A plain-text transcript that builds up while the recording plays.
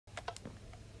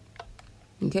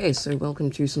Okay, so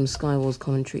welcome to some Skywars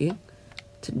Commentry.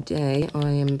 Today,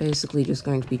 I am basically just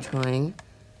going to be trying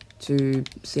to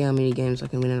see how many games I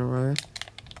can win in a row.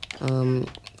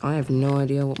 I have no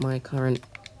idea what my current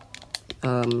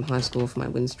high score for my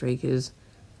win streak is.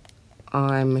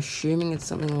 I'm assuming it's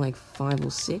something like 5 or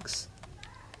 6.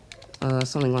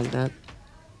 Something like that.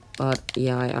 But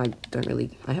yeah, I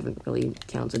haven't really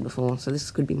counted before, so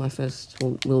this could be my first,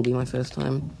 or will be my first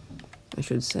time, I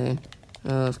should say,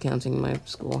 of counting my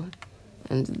score.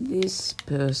 And this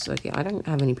person, okay, I don't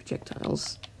have any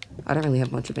projectiles. I don't really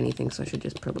have much of anything, so I should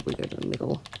just probably go to the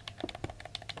middle.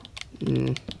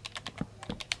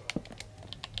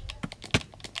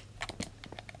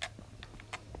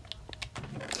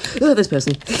 Oh, this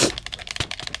person.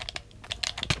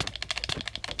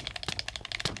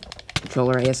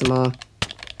 Controller ASMR.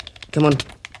 Come on.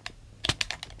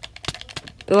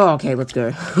 Oh, okay, let's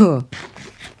go.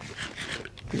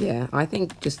 Yeah, I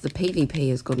think just the PvP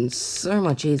has gotten so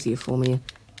much easier for me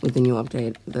with the new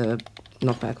update, the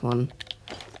knockback one.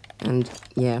 And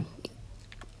yeah,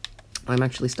 I'm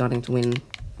actually starting to win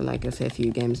like a fair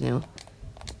few games now.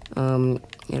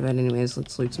 Yeah, but anyways,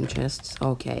 let's loot some chests.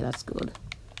 Okay, that's good.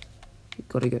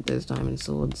 Gotta get those diamond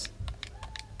swords.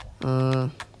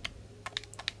 So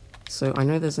I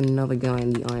know there's another guy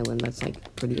in the island that's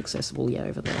like pretty accessible, yeah,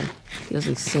 over there. He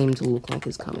doesn't seem to look like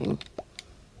he's coming.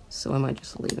 So I might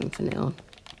just leave him for now.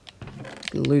 I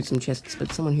can loot some chests,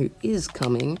 but someone who is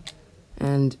coming,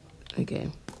 and, okay.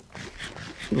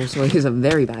 He also is a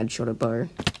very bad shot at bow.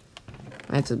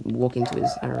 I had to walk into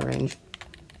his arrow range.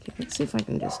 Okay, let's see if I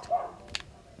can just,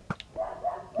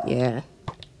 yeah.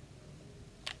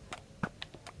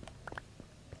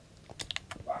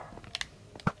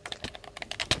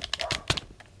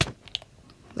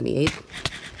 Let me eat.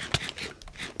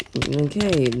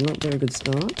 Okay, not very good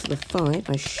start to the fight.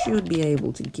 I should be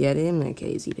able to get him.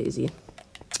 Okay, easy peasy.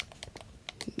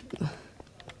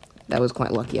 That was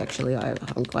quite lucky, actually.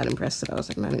 I'm quite impressed that I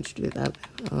was managed to do that.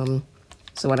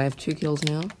 So what, I have 2 kills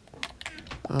now.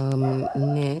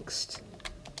 Next,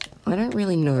 I don't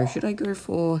really know. Should I go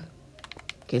for...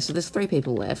 Okay, so there's 3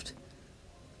 people left.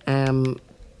 I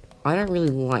don't really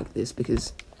like this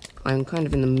because I'm kind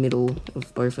of in the middle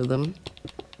of both of them.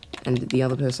 And the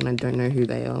other person, I don't know who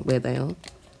they are, where they are.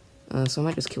 So I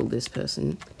might just kill this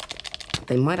person.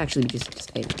 They might actually be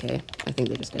just AFK. I think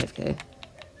they're just AFK.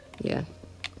 Yeah.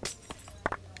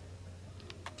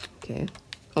 Okay.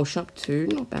 Oh, sharp 2,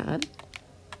 not bad.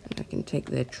 And I can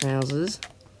take their trousers.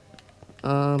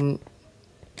 Okay,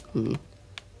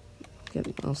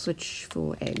 I'll switch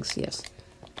for eggs, yes.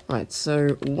 Right, so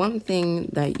one thing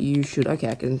that you should... Okay,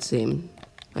 I can see him.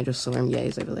 I just saw him, yeah,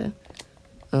 he's over there.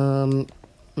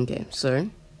 Okay, so,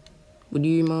 would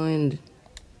you mind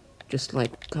just,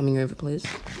 like, coming over, please?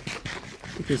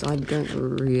 Because I don't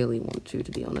really want to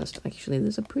be honest. Actually,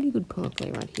 there's a pretty good pathway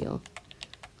right here.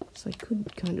 So I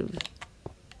could kind of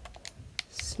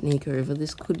sneak over.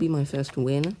 This could be my first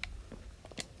win.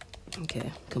 Okay,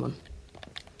 come on.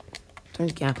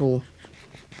 Don't gapple.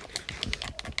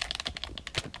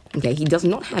 Okay, he does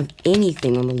not have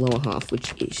anything on the lower half,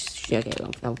 which is... Okay,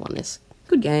 I've won this.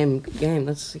 Good game,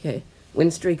 that's okay. Win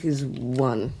streak is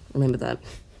 1, remember that.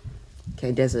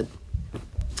 Okay, desert.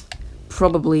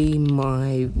 Probably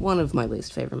one of my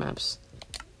least favorite maps.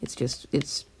 It's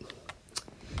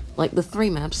like the 3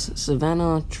 maps,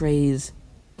 Savannah, Trees,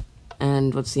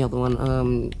 and what's the other one?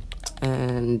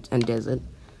 And Desert.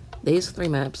 These 3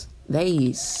 maps,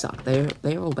 they suck.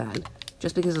 They're all bad.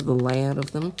 Just because of the layout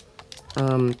of them.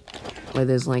 Where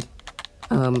there's like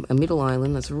a middle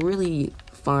island that's really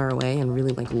far away and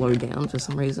really like low down for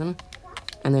some reason.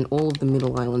 And then all of the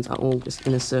middle islands are all just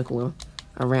in a circle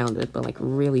around it, but like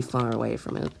really far away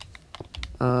from it.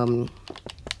 And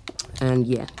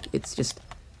yeah, it's just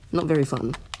not very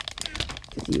fun.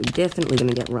 Because you're definitely going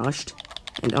to get rushed,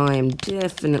 and I am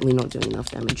definitely not doing enough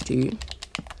damage to you.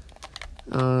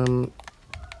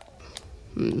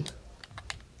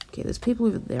 Okay, there's people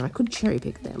over there. I could cherry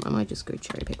pick them. I might just go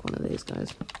cherry pick one of these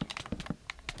guys.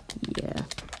 Yeah.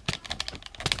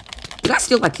 Did I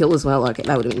steal that kill as well? Okay,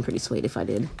 that would have been pretty sweet if I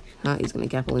did. He's going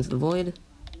to gapple into the void.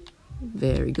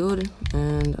 Very good.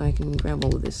 And I can grab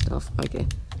all of this stuff. Okay.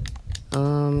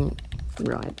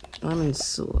 Right. Diamond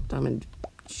sword. Diamond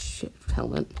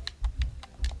helmet.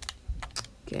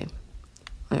 Okay.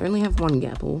 I only have 1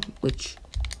 gapple, which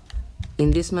in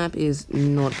this map is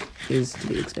to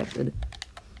be expected.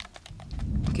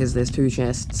 Because there's 2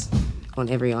 chests on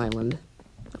every island.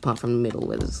 Apart from the middle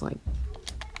where there's like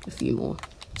a few more.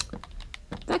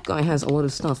 That guy has a lot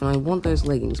of stuff, and I want those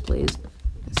leggings, please.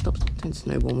 Stop, don't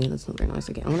snowball me, that's not very nice.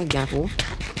 Okay, I'm gonna gapple.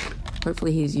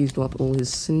 Hopefully he's used up all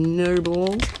his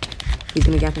snowballs. He's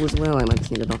gonna gapple as well. I might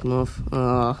just need to knock him off.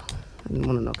 Oh, I didn't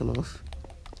want to knock him off.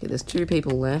 Okay, there's 2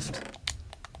 people left.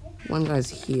 One guy's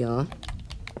here.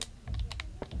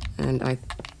 And I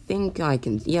think I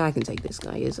can... Yeah, I can take this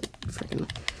guy. He's a freaking...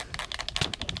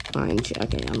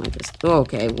 Okay, I might just... Oh,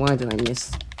 okay, why did I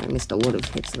miss? I missed a lot of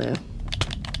hits there.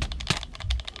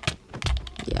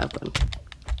 Yeah, I've got him.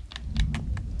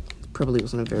 Probably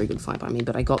wasn't a very good fight by me,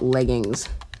 but I got leggings.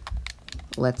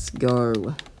 Let's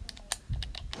go.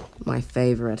 My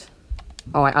favorite.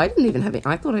 Oh, I didn't even have it.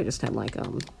 I thought I just had, like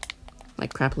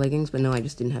crap leggings, but no, I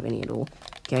just didn't have any at all.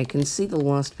 Okay, I can see the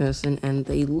last person, and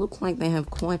they look like they have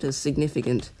quite a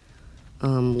significant,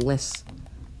 less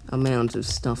amount of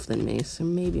stuff than me, so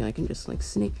maybe I can just, like,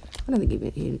 sneak. I don't think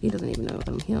he doesn't even know that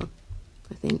I'm here.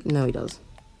 I think. No, he does.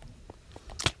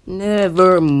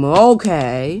 Never.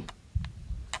 Okay.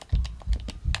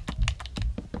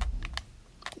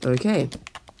 Okay.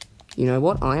 You know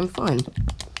what? I am fine.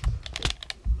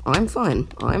 I'm fine.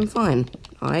 I'm fine.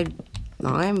 I'm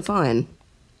fine.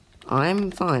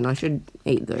 I'm fine. I should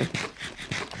eat, though.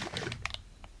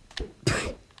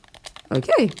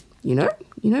 Okay. You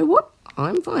know what?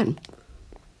 I'm fine.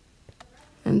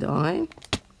 And I...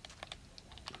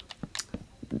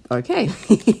 Okay.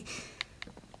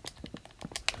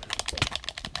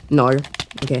 No.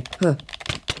 Okay. Huh.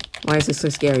 Why is this so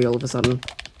scary all of a sudden?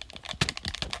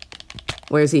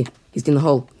 Where is he? He's in the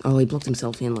hole. Oh, he blocked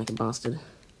himself in like a bastard.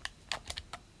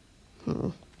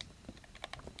 Oh.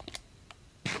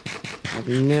 I have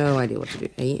no idea what to do.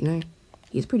 Hey, no,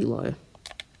 he's pretty low.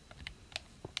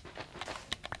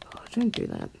 Oh, don't do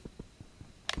that.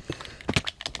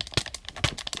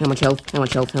 How much health? How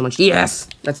much health? How much? Yes!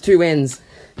 That's 2 wins.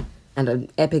 And an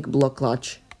epic block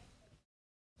clutch.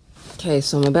 Okay,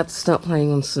 so I'm about to start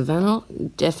playing on Savannah.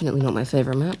 Definitely not my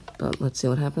favorite map, but let's see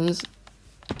what happens.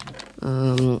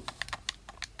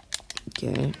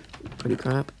 Okay, pretty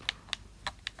crap.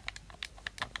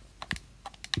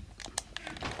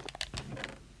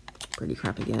 Pretty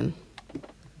crap again.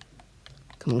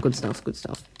 Come on, good stuff, good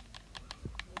stuff.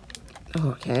 Oh,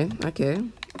 okay, okay.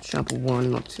 Sharp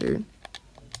 1, not 2.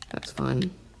 That's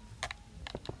fine.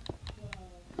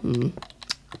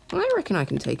 I reckon I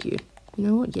can take you. You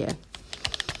know what? Yeah.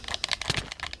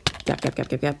 Gap, gap, gap,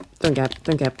 gap, gap. Don't gap,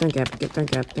 don't gap, don't gap, don't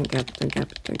gap, don't gap, don't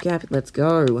gap, don't gap. Let's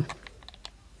go.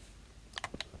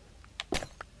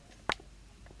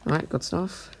 Alright, got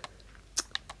stuff.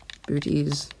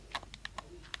 Booties.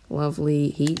 Lovely.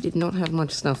 He did not have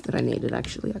much stuff that I needed,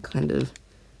 actually. I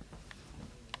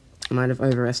might have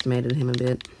overestimated him a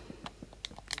bit.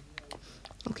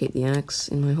 I'll keep the axe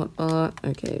in my hotbar.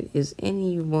 Okay, is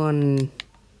anyone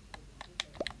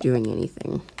doing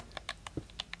anything?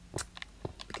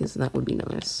 Because that would be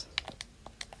nice.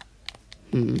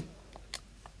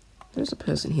 There's a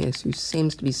person here who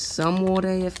seems to be somewhat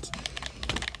AFK.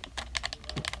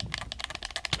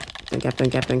 Don't gap, don't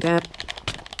gap, don't gap.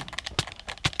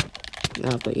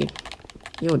 Oh, I've got you.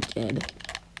 You're dead.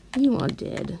 You are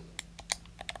dead.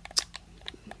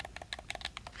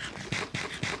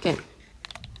 Okay.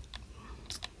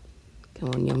 Come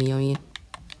on, yummy, yummy.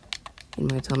 In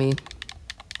my tummy.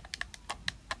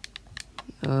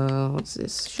 What's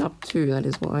this? Sharp 2, that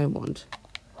is what I want.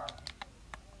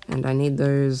 And I need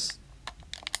those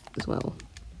as well.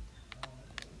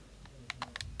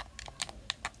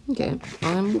 Okay,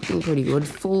 I'm looking pretty good.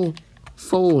 Full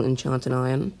enchanted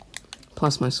iron.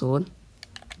 Plus my sword.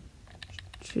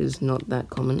 Which is not that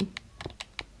common.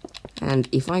 And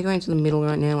if I go into the middle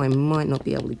right now, I might not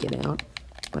be able to get out.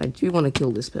 But I do want to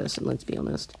kill this person, let's be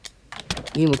honest.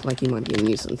 You look like you might be a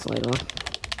nuisance later.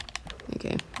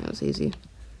 Okay, that was easy.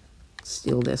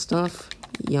 Steal their stuff.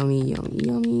 Yummy, yummy,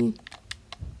 yummy.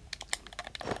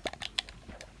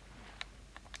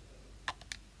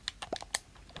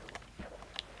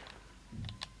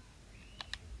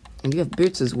 And you have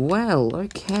boots as well.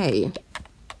 Okay.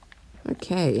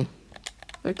 Okay.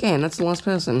 Okay, and that's the last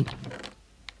person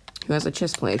who has a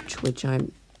chest plate, which I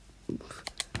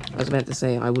was about to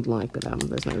say I would like, but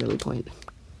there's no real point.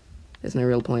 There's no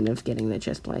real point of getting their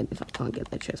chest plate if I can't get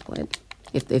their chest plate.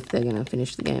 If they're gonna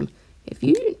finish the game. If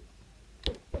you...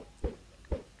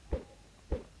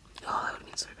 Oh, that would've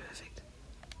been so perfect.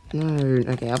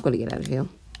 No, okay, I've got to get out of here.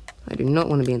 I do not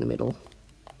want to be in the middle.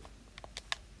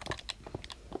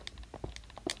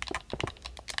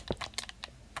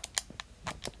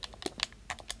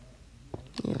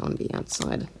 Yeah, I want to be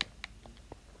outside.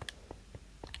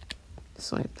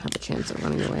 So I have a chance of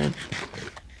running away.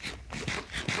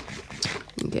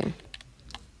 Okay.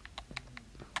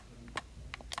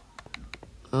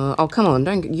 Oh, come on,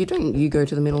 don't you go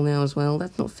to the middle now as well?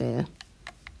 That's not fair.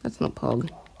 That's not pog.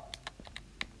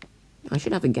 I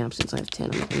should have a gap since I have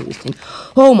 10. I'm not going to use 10.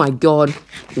 Oh my god!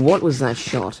 What was that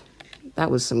shot?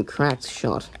 That was some cracked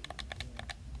shot.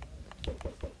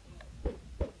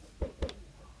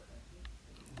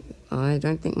 I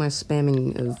don't think my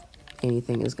spamming of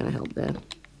anything is going to help there.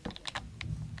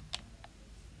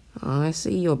 I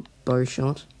see your bow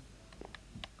shot.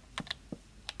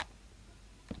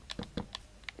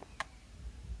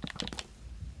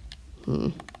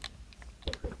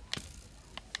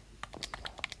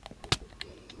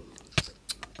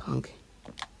 Punk.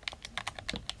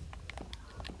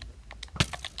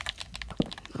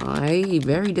 I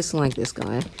very dislike this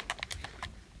guy.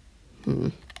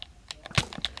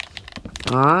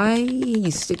 I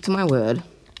stick to my word.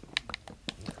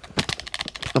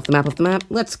 Off the map,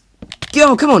 let's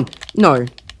go, come on! No.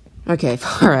 Okay,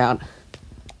 far out.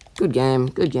 Good game,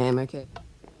 okay.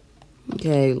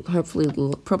 Okay,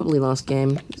 hopefully, probably last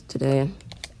game today.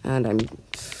 And I'm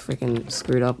freaking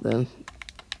screwed up then.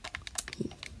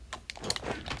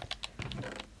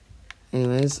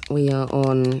 Anyways, we are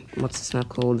on, what's this map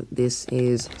called? This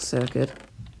is Circuit.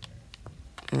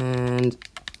 And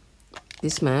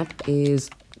this map is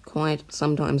quite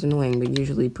sometimes annoying, but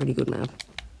usually pretty good map.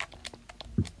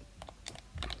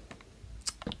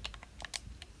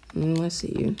 I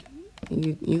see you.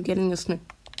 You getting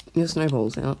your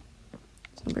snowballs out.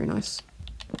 It's not very nice.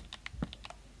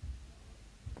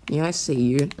 Yeah, I see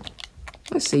you.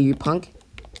 I see you, punk.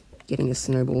 Getting your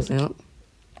snowballs out.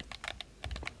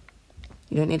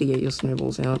 You don't need to get your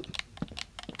snowballs out.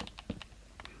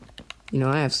 You know,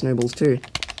 I have snowballs too.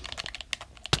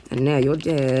 And now you're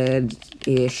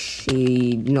dead-ish.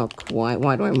 Not quite.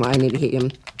 Why do I need to hit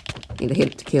him? Need to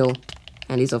hit to kill.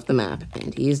 And he's off the map.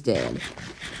 And he is dead.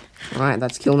 Alright,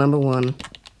 that's kill number 1.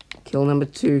 Kill number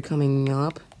 2 coming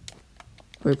up.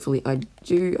 Hopefully I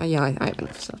do... yeah, I have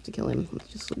enough stuff to kill him. Let's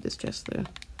just slip this chest there.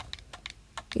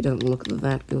 He doesn't look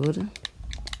that good.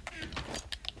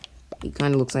 He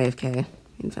kind of looks AFK,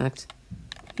 in fact.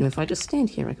 You know, if I just stand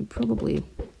here, I could probably...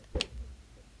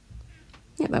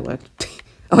 yeah, that worked.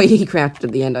 Oh, he crouched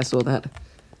at the end, I saw that.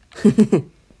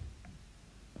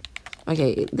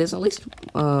 Okay, there's at least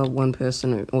one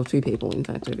person, or 2 people, in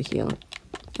fact, over here.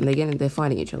 And they're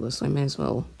fighting each other, so I may as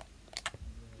well...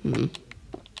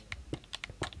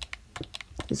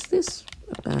 Is this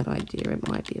a bad idea? It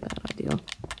might be a bad idea.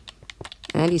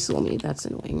 And he saw me, that's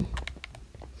annoying.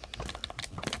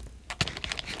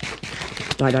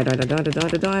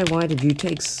 Die. Why did you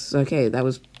take... okay, that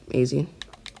was easy.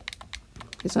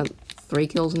 Is that 3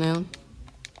 kills now?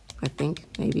 I think,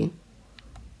 maybe.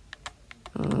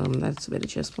 That's a bit of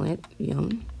chest plate.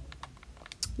 Yum.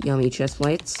 Yummy chest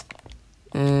plates.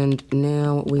 And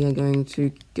now we are going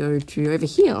to go to over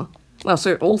here. Well,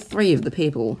 so all 3 of the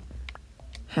people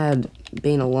had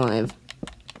been alive.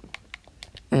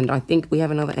 And I think we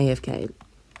have another AFK.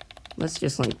 Let's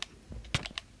just, like...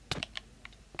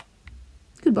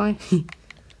 goodbye.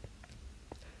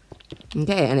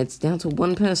 Okay, and it's down to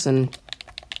 1 person.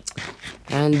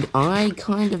 And I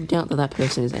kind of doubt that that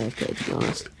person is AFK, to be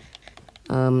honest.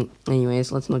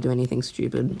 Anyways, let's not do anything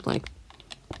stupid, like...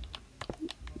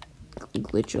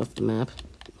 glitch off the map.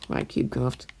 Right,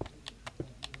 Cubecraft.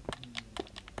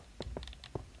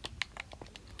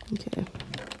 Okay.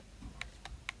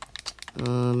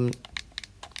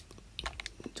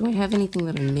 Do I have anything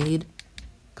that I need?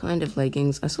 Kind of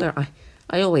leggings. I swear,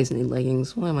 I always need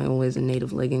leggings. Why am I always in need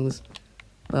of leggings?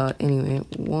 But anyway,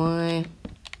 why...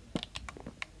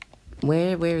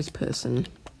 Where is person?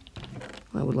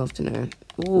 I would love to know.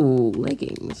 Ooh,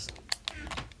 leggings.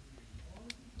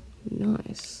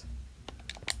 Nice.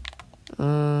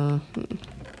 I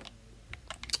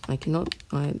cannot...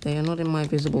 they are not in my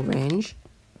visible range.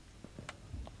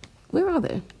 Where are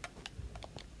they?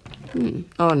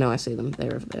 Oh, no, I see them.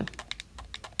 They're over there.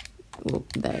 Well,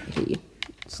 they're he.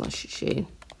 / she.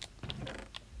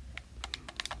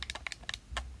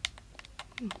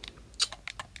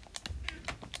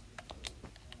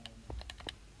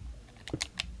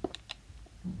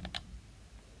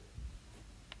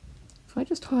 If I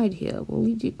just hide here, will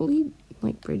he,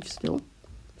 like, bridge still?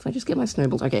 If I just get my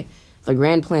snowballs... okay, the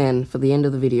grand plan for the end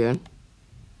of the video...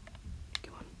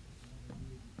 Come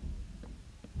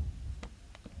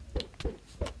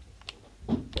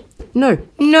on.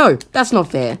 No! That's not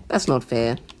fair. That's not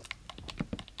fair.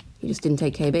 You just didn't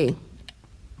take KB.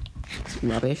 It's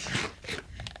rubbish.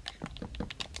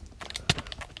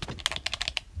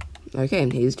 Okay,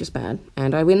 he's just bad.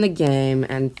 And I win the game,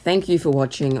 and thank you for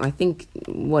watching. I think,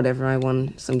 whatever, I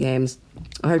won some games.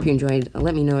 I hope you enjoyed.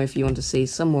 Let me know if you want to see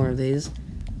some more of these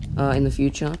in the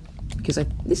future, because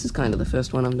this is kind of the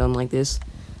first one I've done like this.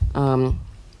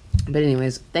 But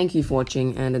anyways, thank you for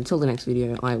watching, and until the next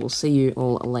video, I will see you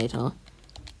all later.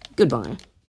 Goodbye.